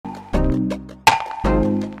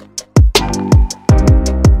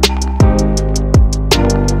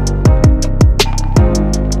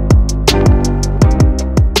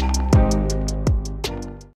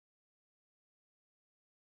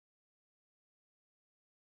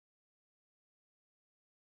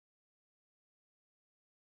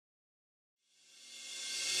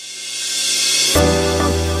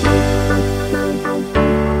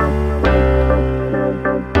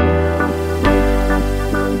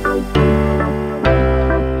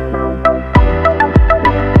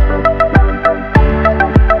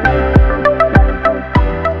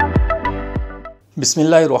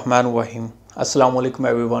Bismillahirrahmanirrahim. Assalamu alaikum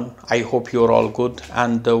everyone. I hope you're all good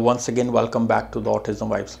and once again welcome back to the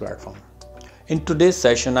Autism Vibes platform. In today's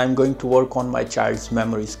session I'm going to work on my child's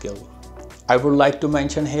memory skill. I would like to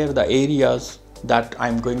mention here the areas that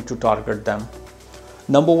I'm going to target them.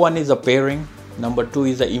 Number 1 is a pairing. Number 2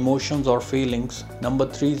 is the emotions or feelings. Number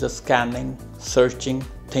 3 is the scanning, searching,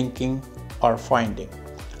 thinking or finding.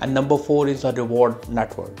 And number 4 is a reward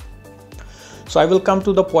network. So I will come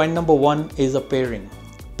to the point. Number 1 is a pairing.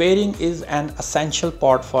 Pairing is an essential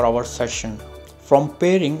part for our session. From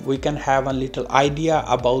pairing we can have a little idea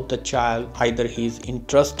about the child, either he is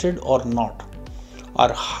interested or not,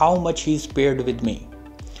 or how much he is paired with me.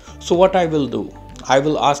 So what I will do, I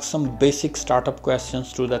will ask some basic startup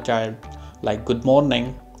questions to the child like good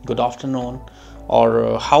morning, good afternoon,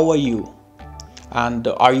 or how are you, and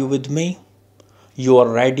are you with me, you are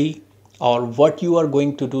ready, or what you are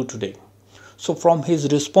going to do today. So from his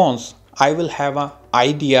response, I will have an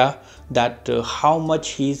idea that how much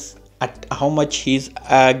he's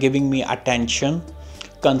giving me attention,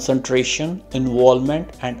 concentration,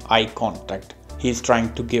 involvement, and eye contact he's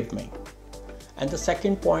trying to give me. And the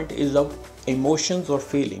second point is of emotions or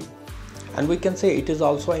feeling, and we can say it is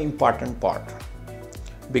also an important part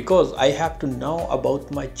because I have to know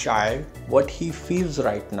about my child, what he feels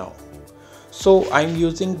right now. So I'm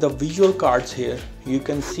using the visual cards here. You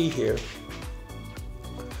can see here.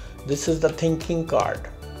 This is the thinking card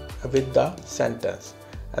with the sentence,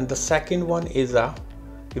 and the second one is a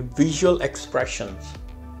visual expressions.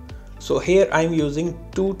 So here I'm using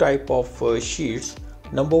two type of sheets.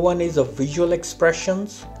 Number 1 is a visual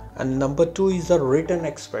expressions and number 2 is a written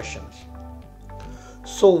expressions.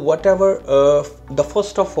 So whatever the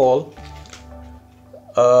first of all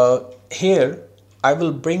here I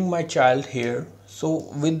will bring my child here.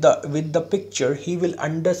 So with the picture he will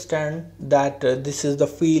understand that this is the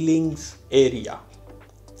feelings area.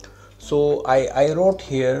 So I wrote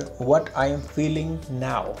here what I am feeling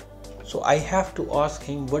now. So I have to ask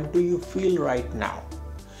him, what do you feel right now?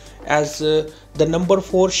 As the number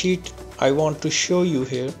 4 sheet I want to show you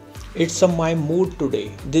here, it's my mood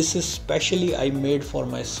today. This is specially I made for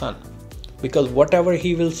my son because whatever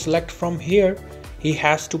he will select from here he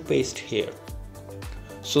has to paste here.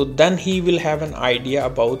 So then he will have an idea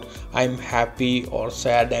about I'm happy or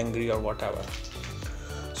sad, angry or whatever.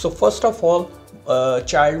 So first of all,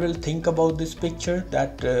 child will think about this picture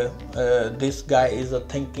that this guy is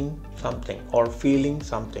thinking something or feeling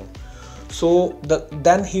something. So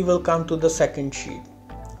then he will come to the second sheet.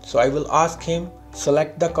 So I will ask him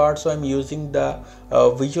select the card. So I'm using the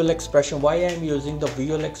visual expression. Why I'm using the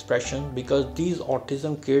visual expression? Because these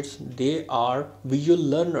autism kids, they are visual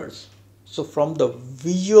learners. So from the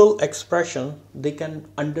visual expression they can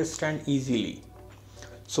understand easily.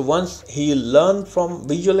 So once he learn from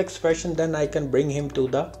visual expression, then I can bring him to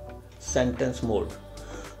the sentence mode.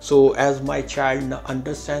 So as my child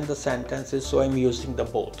understand the sentences, so I'm using the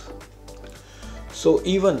both. So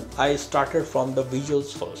even I started from the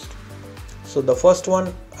visuals first. So the first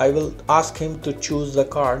one I will ask him to choose the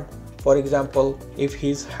card. For example, if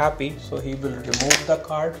he's happy, so he will remove the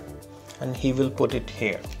card and he will put it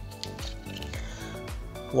here.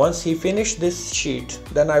 Once he finished this sheet,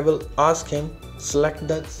 then I will ask him select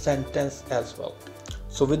the sentence as well.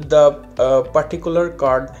 So with the particular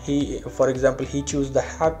card, for example he choose the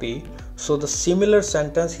happy, so the similar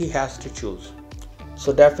sentence he has to choose.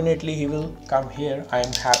 So definitely he will come here, I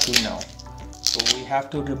am happy now. So we have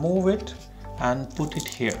to remove it and put it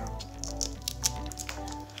here.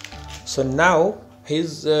 So now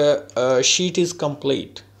his sheet is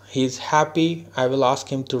complete. He is happy. I will ask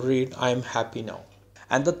him to read I am happy now.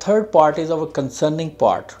 And the third part is our concerning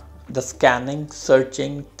part, the scanning,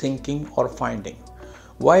 searching, thinking or finding.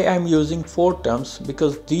 Why I am using 4 terms?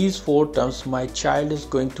 Because these 4 terms my child is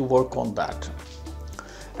going to work on that.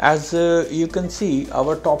 As you can see,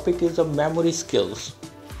 our topic is of memory skills.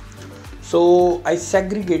 So I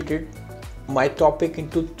segregated my topic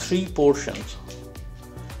into 3 portions.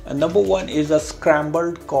 And number 1 is a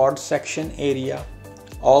scrambled chord section area.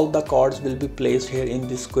 All the chords will be placed here in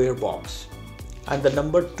this square box. And the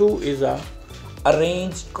number 2 is a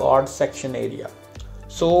arranged chord section area.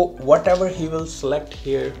 So whatever he will select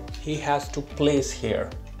here, he has to place here.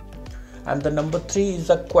 And the number 3 is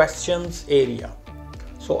a questions area.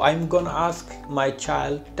 So I'm gonna ask my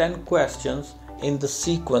child 10 questions in the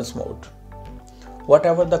sequence mode.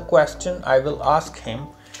 Whatever the question I will ask him,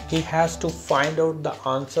 he has to find out the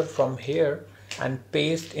answer from here and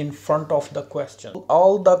paste in front of the question.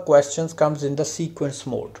 All the questions comes in the sequence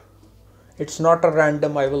mode. It's not a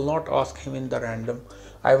random. I will not ask him in the random.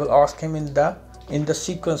 I will ask him in the in the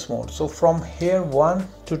sequence mode. So from here 1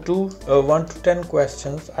 to 10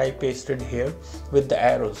 questions I pasted here with the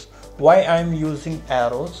arrows. Why I'm using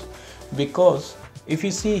arrows? Because if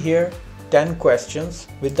you see here 10 questions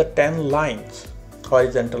with the 10 lines,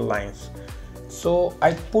 horizontal lines. So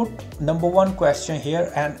I put number 1 question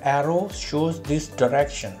here, and arrow shows this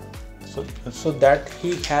direction, so that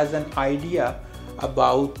he has an idea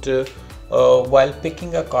about while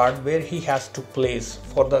picking a card where he has to place.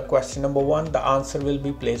 For the question number 1, the answer will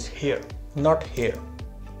be placed here, not here.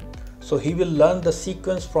 So he will learn the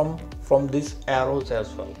sequence from these arrows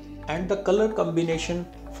as well. And the color combination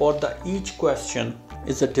for the each question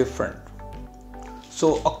is a different.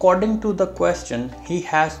 So according to the question, he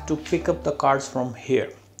has to pick up the cards from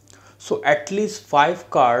here. So at least 5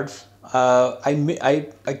 cards. I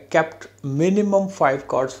kept minimum 5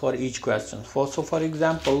 cards for each question. So for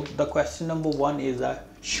example, the question number 1 is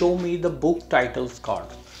show me the book titles card.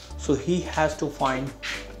 So he has to find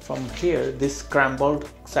from here this scrambled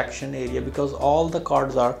section area, because all the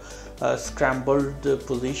cards are scrambled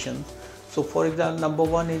positions. So for example, number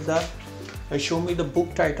 1 is show me the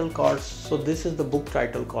book title cards. So this is the book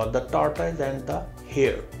title card, the tortoise and the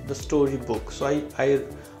hare, the story book. So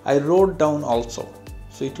I wrote down also,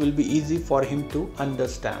 so it will be easy for him to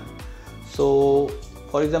understand. So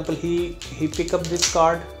for example, he pick up this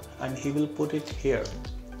card and he will put it here.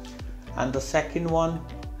 And the second one,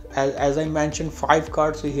 as I mentioned, 5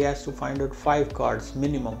 cards, so he has to find out 5 cards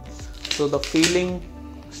minimum. So the feeling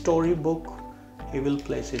story book, he will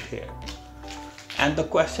place it here. And the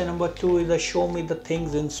question number 2 is show me the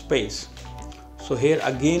things in space. So here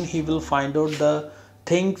again he will find out the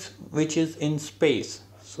things which is in space.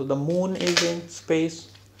 So the moon is in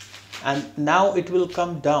space, and now it will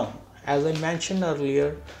come down. As I mentioned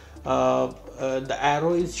earlier, the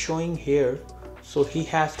arrow is showing here, so he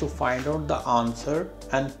has to find out the answer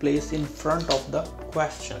and place in front of the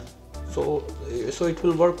question. So it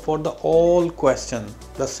will work for the all question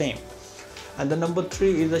the same. And the number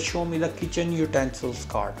 3 is show me the kitchen utensils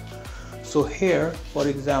card. So here, for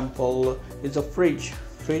example, is a fridge.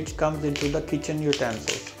 Fridge comes into the kitchen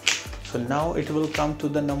utensils. So now it will come to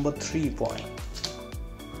the number 3 point.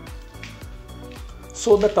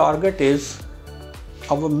 So the target is,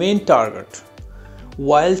 our main target,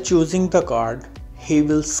 while choosing the card, he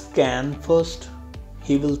will scan first,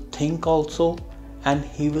 he will think also, and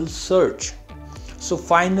he will search. So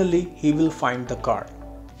finally he will find the card.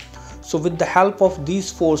 So with the help of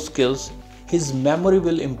these 4 skills, his memory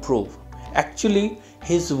will improve. Actually,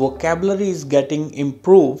 his vocabulary is getting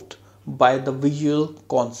improved by the visual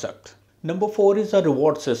concept. Number 4 is a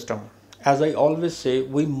reward system. As I always say,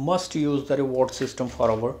 we must use the reward system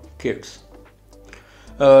for our kids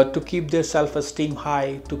to keep their self-esteem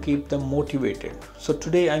high, to keep them motivated. So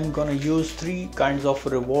today I'm gonna use 3 kinds of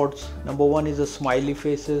rewards. Number 1 is a smiley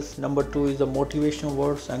faces, number 2 is a motivational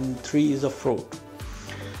words, and 3 is a fruit.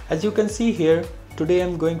 As you can see here, today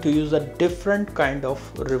I'm going to use a different kind of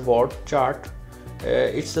reward chart.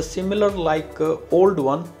 It's a similar like old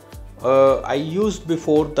one I used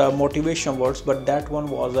before, the motivation words, but that one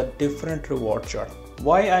was a different reward chart.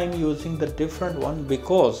 Why I'm using the different one?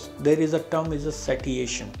 Because there is a term is a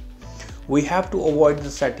satiation. We have to avoid the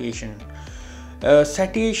satiation.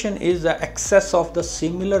 Satiation is the excess of the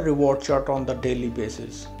similar reward chart on the daily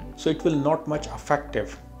basis. So it will not much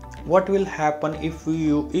effective. What will happen if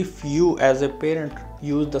you as a parent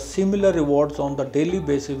use the similar rewards on the daily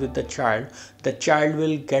basis with the child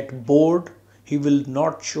will get bored, he will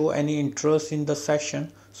not show any interest in the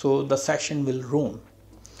session, so the session will ruin.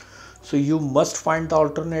 So you must find the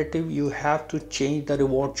alternative. You have to change the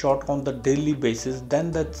reward chart on the daily basis,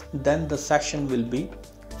 then the session will be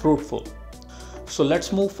fruitful. So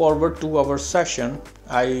let's move forward to our session.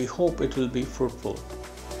 I hope it will be fruitful.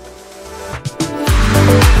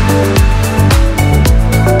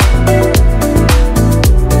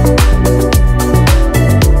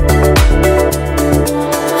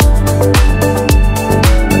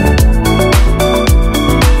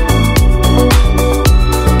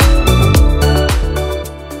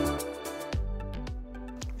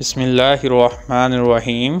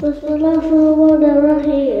 Bismillahirrahmanirrahim.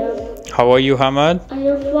 How are you, Hamad? I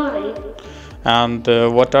am fine. And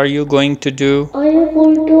what are you going to do? I am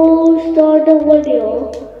going to start a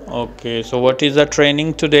video. Okay, so what is the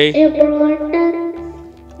training today?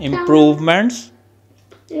 Improvements.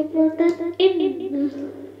 Improvements in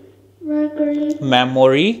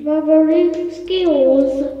memory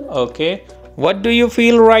skills. Okay, what do you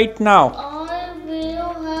feel right now? I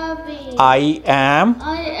feel happy. I am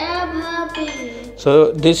happy.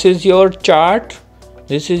 So this is your chart,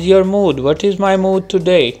 this is your mood. What is my mood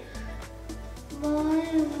today? My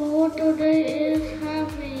mood today is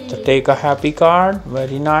Take a happy card.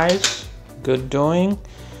 Very nice. Good doing.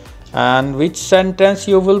 And which sentence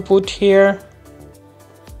you will put here?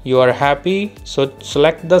 You are happy, so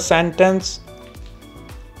select the sentence.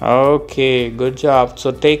 Okay, good job.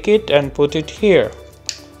 So take it and put it here.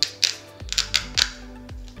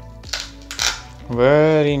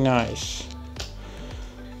 Very nice.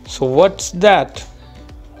 So what's that?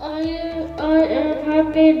 I am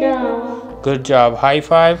happy now. Good job. High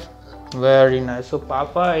five. Very nice. So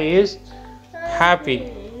Papa is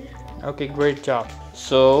happy. Okay, great job.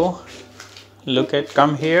 So look at,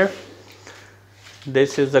 come here.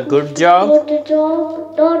 This is a good job. Good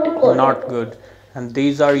job, not good. Not good. And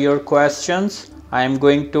these are your questions. I am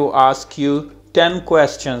going to ask you 10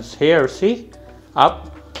 questions. Here, see? Up.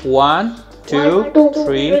 1, 2,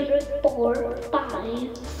 3, 4,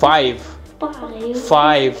 5. 5.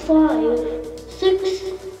 5. 5. 6,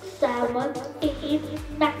 7, 8,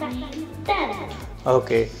 9, 10.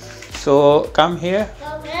 Okay. So come here.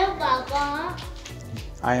 Come here, Papa.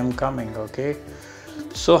 I am coming. Okay.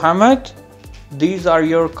 So Hamad, these are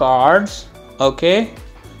your cards. Okay.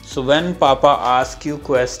 So when Papa asks you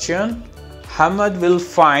question, Hamad will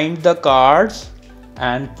find the cards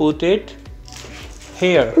and put it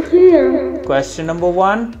here. Here. Question number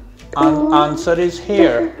 1, answer is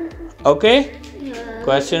here. Okay.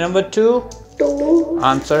 Question number 2, 2.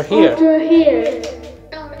 answer here. Answer here.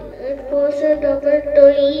 Person number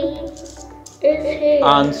 3 is here.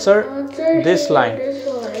 Answer this line. This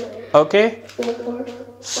line. Okay. 4.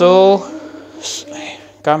 So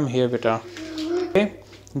come here, beta. Okay.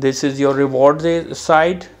 This is your reward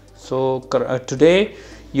side. So today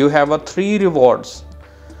you have a 3 rewards.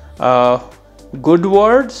 Good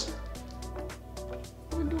words,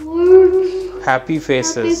 Good words. happy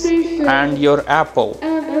faces, Happy faces. and your apple,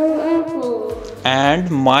 And our apple. and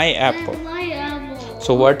my apple. And my apple.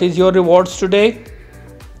 So what is your rewards today?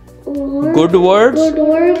 Words. Good words Good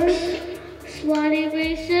works. Smiley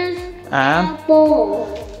faces.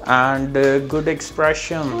 and good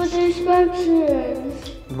expressions. Good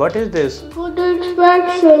inspections. What is this? Good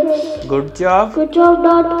inspections. Good job. Good job,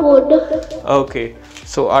 not good. Okay.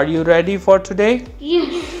 So are you ready for today?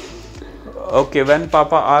 Yes. Okay. When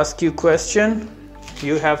Papa asks you question,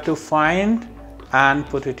 you have to find and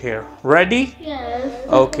put it here. Ready? Yes.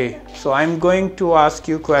 Okay. So I'm going to ask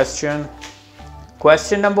you question.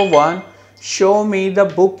 Question number 1. Show me the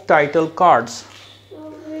book title cards.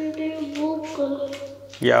 Reading book.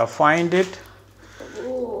 Yeah, find it.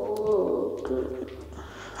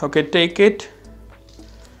 Okay, take it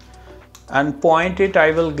and point it. I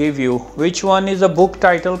will give you. Which one is a book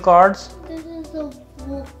title cards? This is a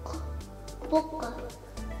book. Book.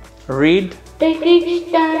 Read. Taking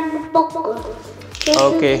stand book. This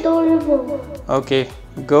Okay. is storybook. Okay,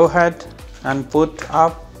 go ahead and put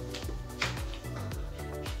up.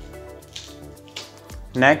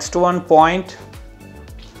 Next one, point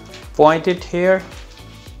it here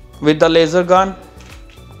with the laser gun.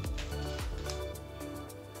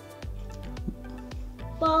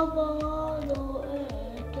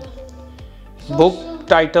 Book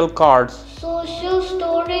title cards. Social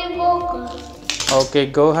storybook. Okay,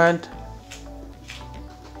 go ahead.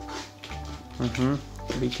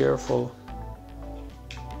 Be careful.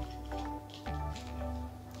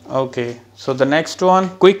 Okay, so the next one,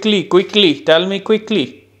 quickly, tell me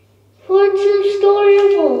quickly. Friendship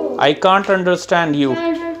storybook. I can't understand you.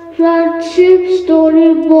 Friendship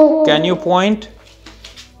storybook. Can you point?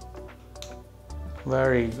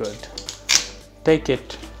 Very good. Take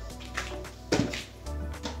it.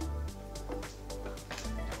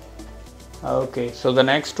 Okay, so the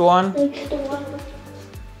next one, Next one.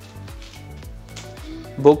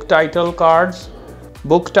 book title cards.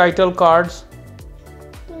 Book title cards.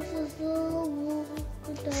 This is a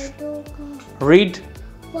book title. Read.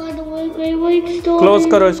 By the way, favorite story. Close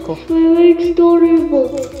करो इसको. Favorite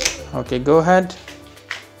storybook. Okay, go ahead.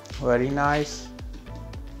 Very nice.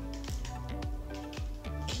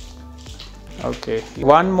 Okay,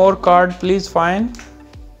 one more card, please find.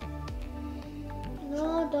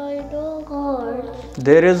 No title card.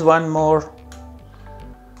 There is one more.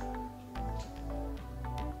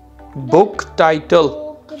 Book title.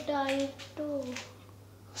 Book title.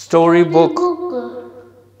 Storybook. Book.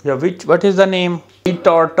 Yeah, what is the name? The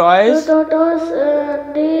tortoise. The tortoise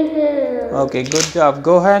and the hare. Okay, good job.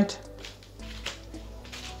 Go ahead.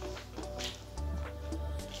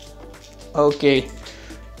 Okay.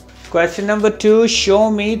 Question number 2. Show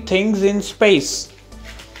me things in space.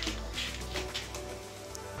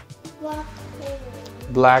 Black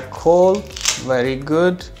hole. Black hole. Very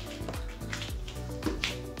good.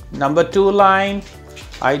 Number 2 line.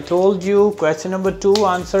 I told you. Question number 2.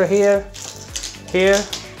 Answer here. Here.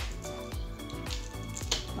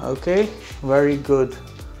 Okay, very good.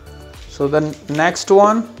 So the next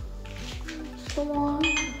one, Swan.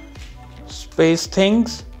 space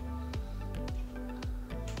things.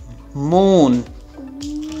 Moon.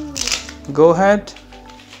 Go ahead.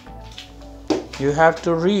 You have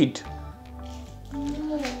to read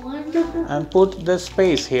Moon. and put the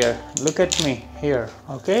space here. Look at me here.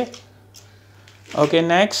 Okay. Okay,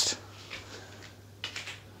 next.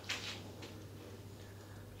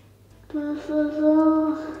 This is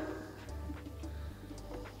a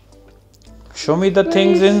Show me the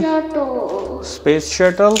things in shuttle. space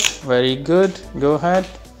shuttle. Very good. Go ahead.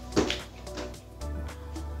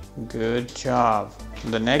 Good job.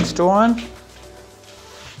 The next one.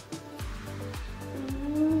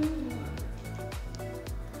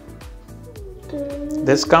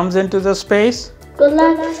 This comes into the space.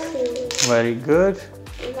 Galaxy. Very good.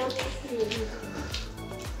 Galaxy.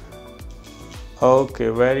 Okay,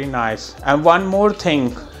 very nice. And one more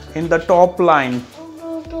thing in the top line.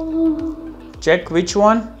 Check which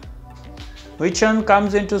one. Which one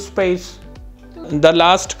comes into space? The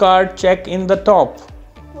last card, check in the top.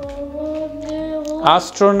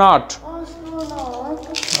 Astronaut.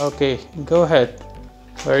 Astronaut. Okay, go ahead.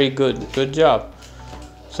 Very good. Good job.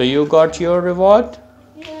 So you got your reward.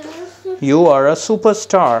 Yes. You are a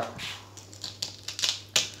superstar.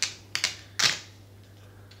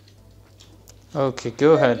 Okay,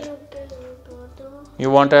 go ahead. You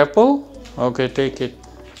want apple? Okay, take it.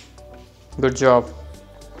 Good job.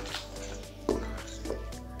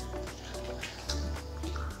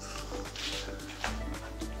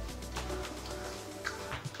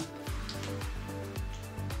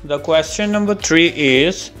 The question number 3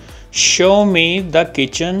 is, show me the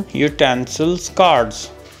kitchen utensils cards.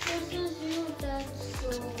 This is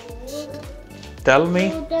utensil. Tell me.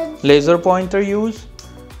 Utensil. Laser pointer use.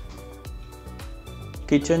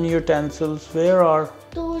 Kitchen utensils. Where are?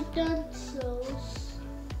 Utensils.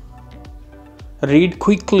 Read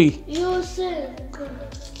quickly. You sink.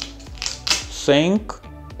 Sink.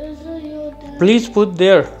 Is a utensil. Please put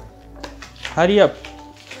there. Hurry up.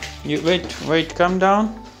 You wait, come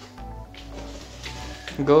down.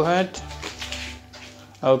 Go ahead.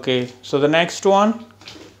 Okay, so the next one.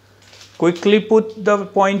 Quickly put the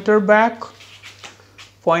pointer back.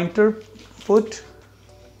 Pointer, put.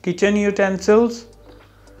 Kitchen utensils.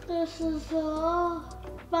 This is a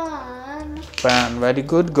pan. Pan, very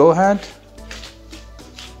good. Go ahead.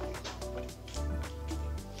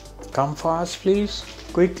 Come fast, please.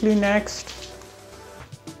 Quickly, next.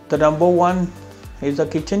 The number 1 is the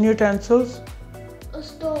kitchen utensils. A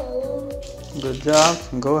stove. Good job.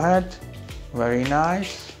 Go ahead. Very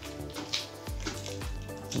nice.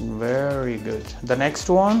 Very good. The next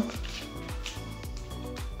one.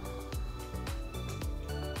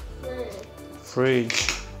 Fridge.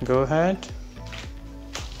 Go ahead.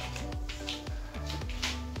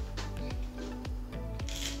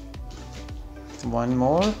 One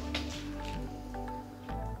more.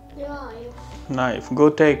 Knife. Knife. Go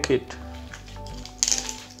take it.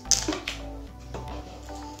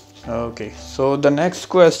 Okay, so the next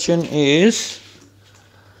question is,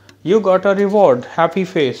 you got a reward, happy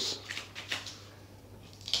face.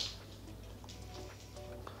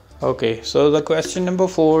 Okay, so the question number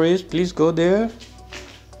 4 is, please go there.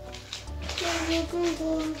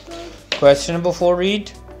 Question number 4,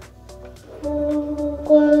 read.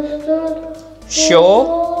 Question.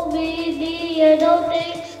 Show. Me the yellow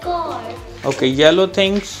things card. Okay, yellow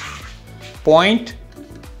things. Point.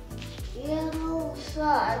 Yellow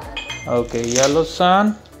sun. Okay, yellow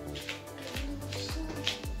sun.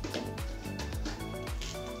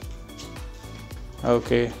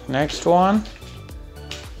 Okay, next one.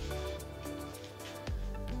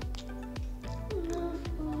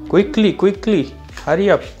 Quickly, quickly. Hurry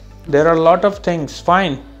up. There are a lot of things.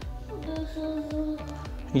 Fine. This is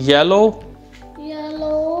Yellow.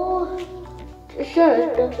 yellow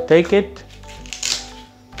shirt. Take it.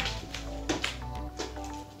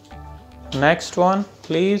 Next one,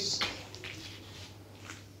 please.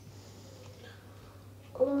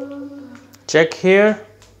 Check here.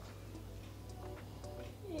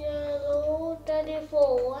 Yellow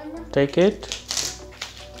telephone. Take it.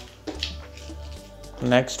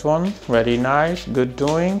 Next one, very nice, good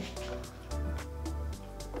doing.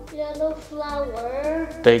 Yellow flower.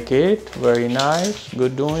 Take it, very nice,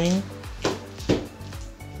 good doing.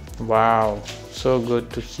 Wow, so good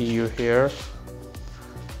to see you here.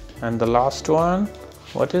 And the last one,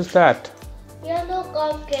 what is that? Yellow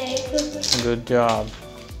cupcake. Good job.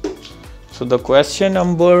 So the question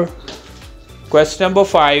number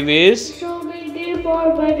 5 is, Show me the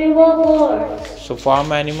farm animal cards. so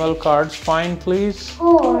farm animal cards, fine please.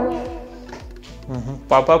 Horse.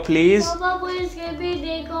 Papa, please. Papa, please give me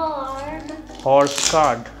the card. Horse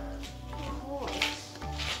card.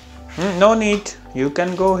 No need. You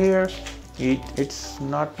can go here. It's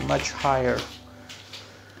not much higher.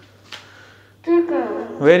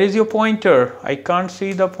 Chicken. Where is your pointer? I can't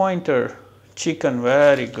see the pointer. Chicken.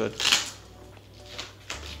 Very good.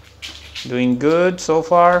 Doing good so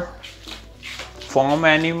far. Farm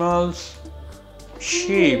animals.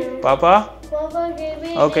 Sheep. Papa? Papa, give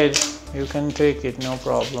me. Okay, you can take it, no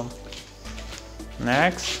problem.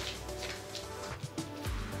 Next.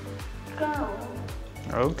 Cow.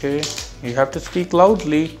 Okay, you have to speak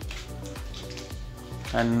loudly.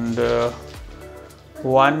 And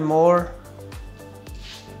one more.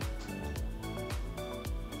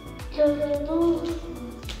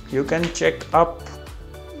 You can check up.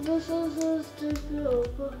 This is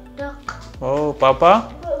the duck. Oh,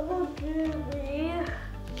 Papa?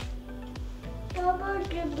 Papa,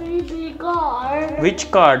 give me the card.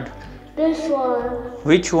 Which card? This one.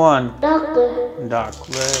 Which one? Duck. Duck.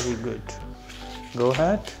 Very good. Go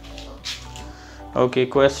ahead. Okay,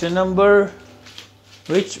 question number.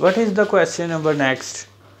 What is the question number next?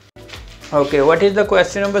 Okay, what is the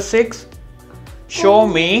question number 6? Show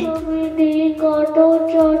me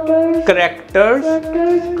characters.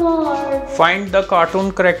 Card. Find the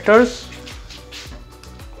cartoon characters.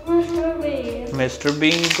 Mr. Bean. Mr.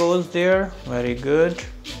 Bean goes there. Very good.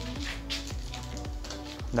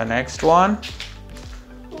 The next one.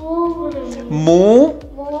 Wolverine. Moo.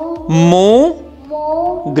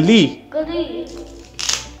 Glee. Glee.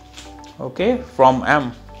 Okay, from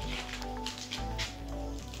M.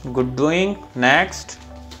 Good doing. Next.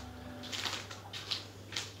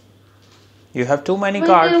 You have too many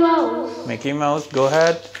cards. Mouse. Mickey Mouse, go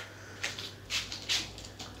ahead.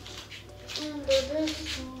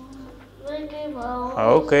 Mickey Mouse.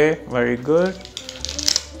 Okay, very good.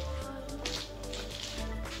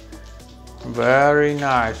 Very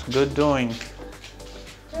nice. Good doing.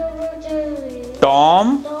 Jerry.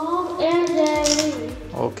 Tom. Tom and Jerry.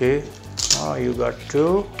 Okay. Oh, you got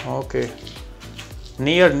 2. Okay.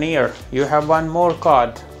 Near. You have one more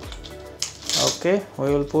card. Okay, we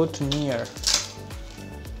will put near.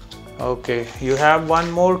 Okay, you have one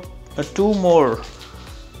more, 2 more.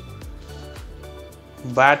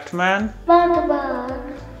 Batman.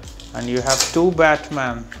 Batman. And you have 2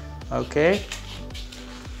 Batman. Okay.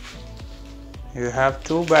 You have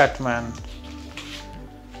 2 Batman.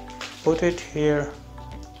 Put it here.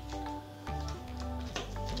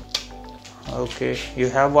 Okay, you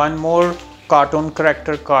have one more cartoon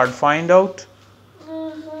character card. Find out.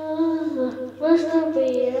 Mr.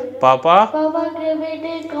 Bean. Papa. Papa, give me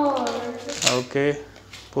the card. Okay,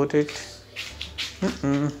 put it.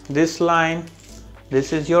 This line.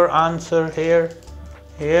 This is your answer here.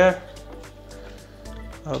 Here.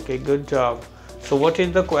 Okay, good job. So what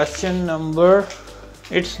is the question number?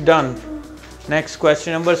 It's done. Next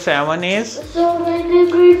question number 7 is So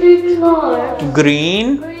many greetings cards.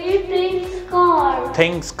 green Greetings cards.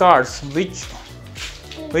 things cards.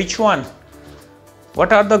 Which one?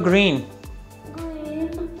 What are the green? Green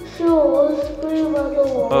shoes. Green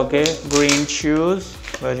balloon. Okay, green shoes.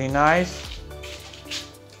 Very nice.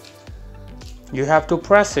 You have to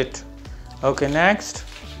press it. Okay, next.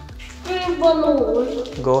 Green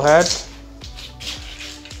balloon. Go ahead.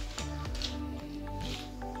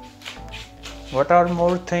 What are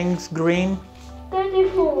more things green?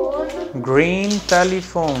 Telephone. Green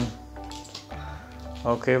telephone.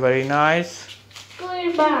 Okay, very nice.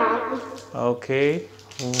 Green bag. Okay.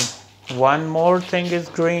 One more thing is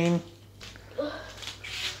green.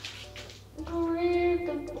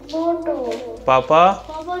 Green bottle. Papa.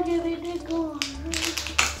 Papa, give me the card.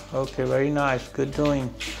 Okay, very nice. Good doing.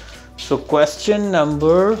 So question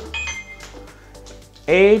number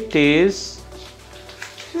 8 is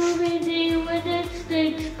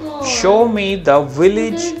show me the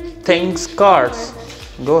village things cards.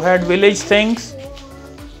 Go ahead, village things.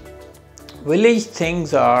 Village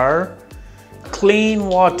things are clean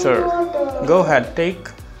water. Go ahead, take.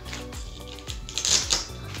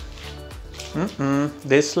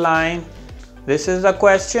 This line. This is the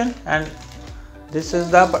question and this is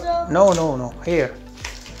the no here.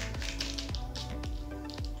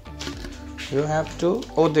 You have to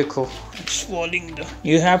dekho, it's falling down.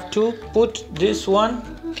 You have to put this one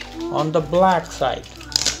on the black side.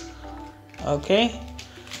 Okay,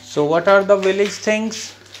 so what are the village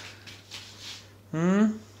things?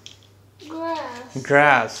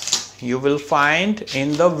 Grass you will find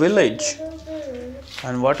in the village.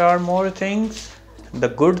 And what are more things? The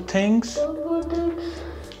good things?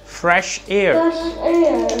 Fresh air.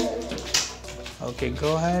 Okay,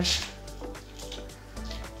 go ahead.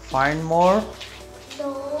 Find more.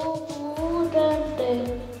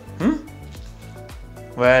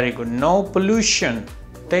 Very good. No pollution.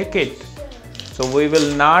 Take it. So we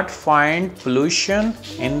will not find pollution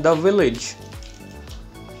in the village.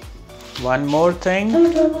 One more thing.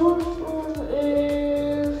 And the last one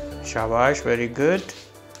is Shabash, very good.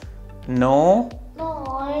 No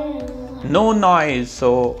noise. no noise.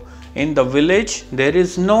 So in the village there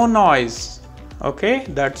is no noise. Okay,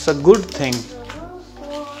 that's a good thing. The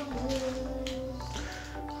last one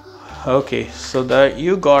is Okay, so that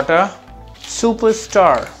you got a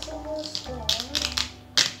superstar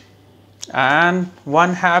and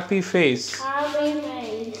one happy face, happy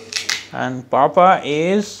face. and Papa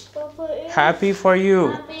is Papa is happy for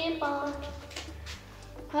you.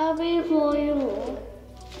 happy for you.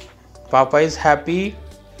 Papa is happy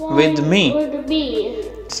with me. With me.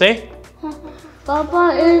 Say.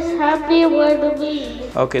 Papa is happy with me.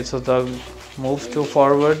 Okay, so the move to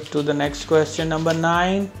forward to the next question, number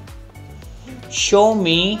 9. Show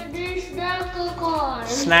me This snack card.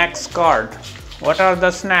 snacks card. What are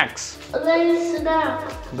the snacks? This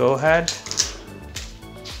snack. Go ahead.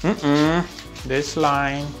 This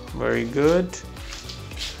line. Very good.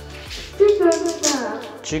 Chicken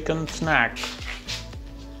snack. Chicken snack.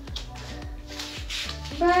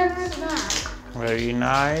 Bread snack. Very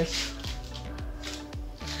nice.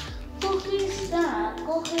 Cookie snack.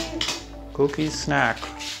 Cookie snack.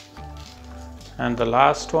 And the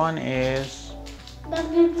last one is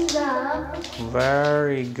Nugget snack.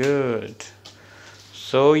 very good.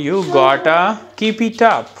 So you got a keep it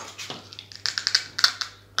up.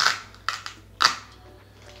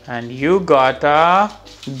 And you got a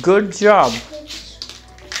good job.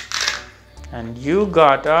 And you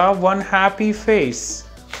got a one happy face.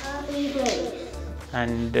 Happy face.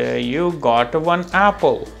 And you got one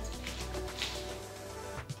apple.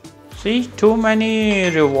 See, too many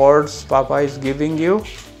rewards Papa is giving you.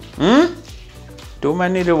 Too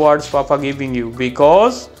many rewards Papa giving you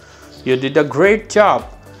because you did a great job.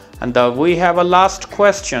 And we have a last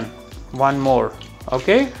question. One more.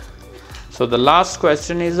 Okay. So the last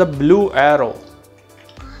question is a blue arrow.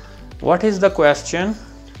 What is the question?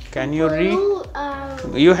 Can you read? Blue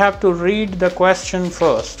arrow. You have to read the question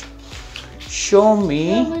first. Show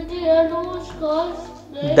me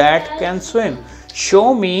that can swim.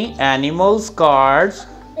 Show me animals cards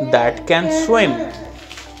that can swim.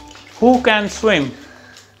 Who can swim?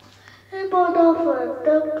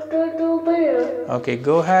 Okay,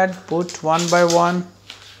 go ahead. Put one by one.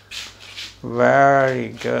 Very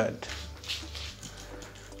good.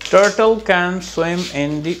 Turtle can swim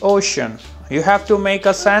in the ocean. You have to make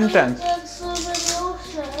a sentence.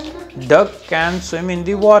 Duck can swim in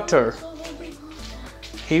the water.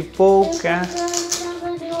 Hippo can.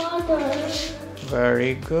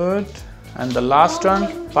 Very good. And the last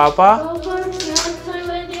one, Papa.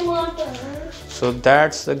 So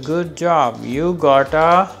that's a good job. You got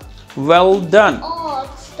a well done.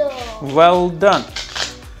 Well done.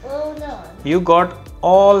 You got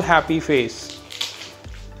all happy face.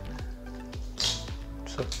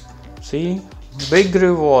 So see, big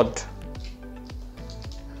reward.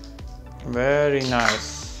 Very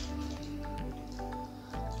nice.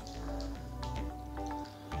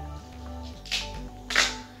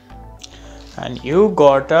 And you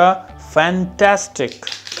got a fantastic.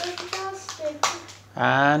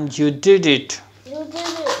 And you did it.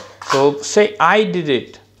 So say I did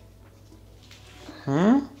it.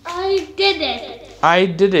 I did it. I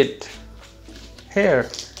did it. Here.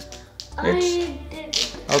 I did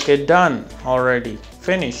it. Okay, done already.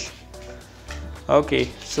 Finish. Okay,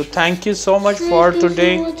 so thank you so much for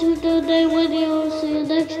today. Thank you so much for today's video. See you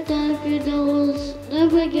next time, videos.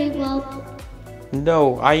 Never give up.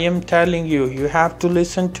 No, I am telling you, you have to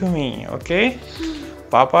listen to me, okay?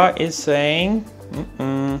 Papa is saying,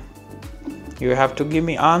 you have to give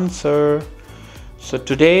me answer. So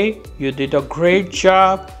today you did a great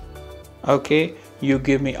job, okay? You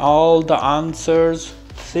give me all the answers.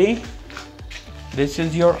 See, this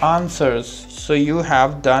is your answers. So you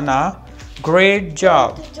have done a great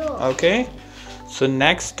job, okay? So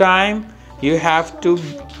next time you have to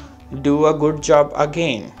do a good job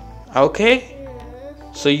again, okay?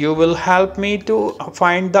 So you will help me to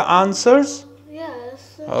find the answers?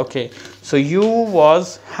 Yes. Okay. So you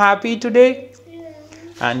was happy today? Yes.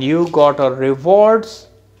 And you got a rewards.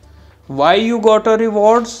 Why you got a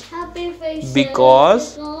rewards? Happy faces.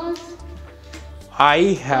 Because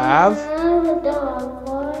I have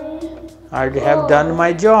done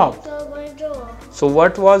my job. So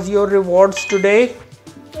what was your rewards today?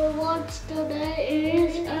 Rewards today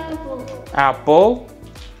is apple. Apple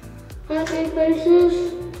Happy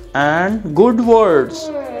faces. and good words.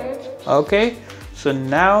 Words. Okay. So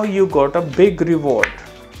now you got a big reward.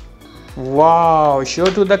 Wow, show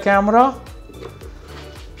to the camera.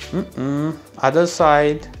 Other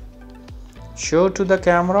side. Show to the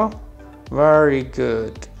camera. Very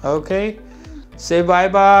good. Okay. Say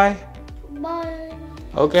bye-bye. Bye.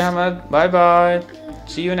 Okay, Hamad. Bye-bye.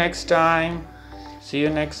 See you next time. See you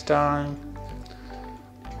next time.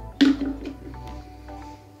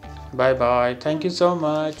 Bye-bye. Thank you so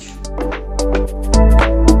much.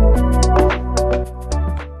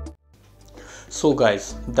 So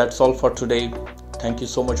guys, that's all for today. Thank you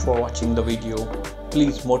so much for watching the video.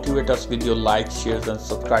 Please motivate us with your likes, shares and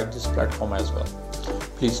subscribe this platform as well.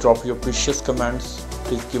 Please drop your precious comments.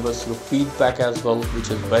 Please give us your feedback as well, which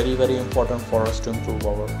is very, very important for us to improve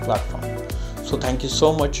our platform. So thank you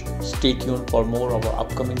so much. Stay tuned for more of our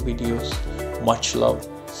upcoming videos. Much love.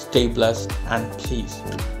 Stay blessed and please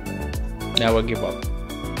never give up.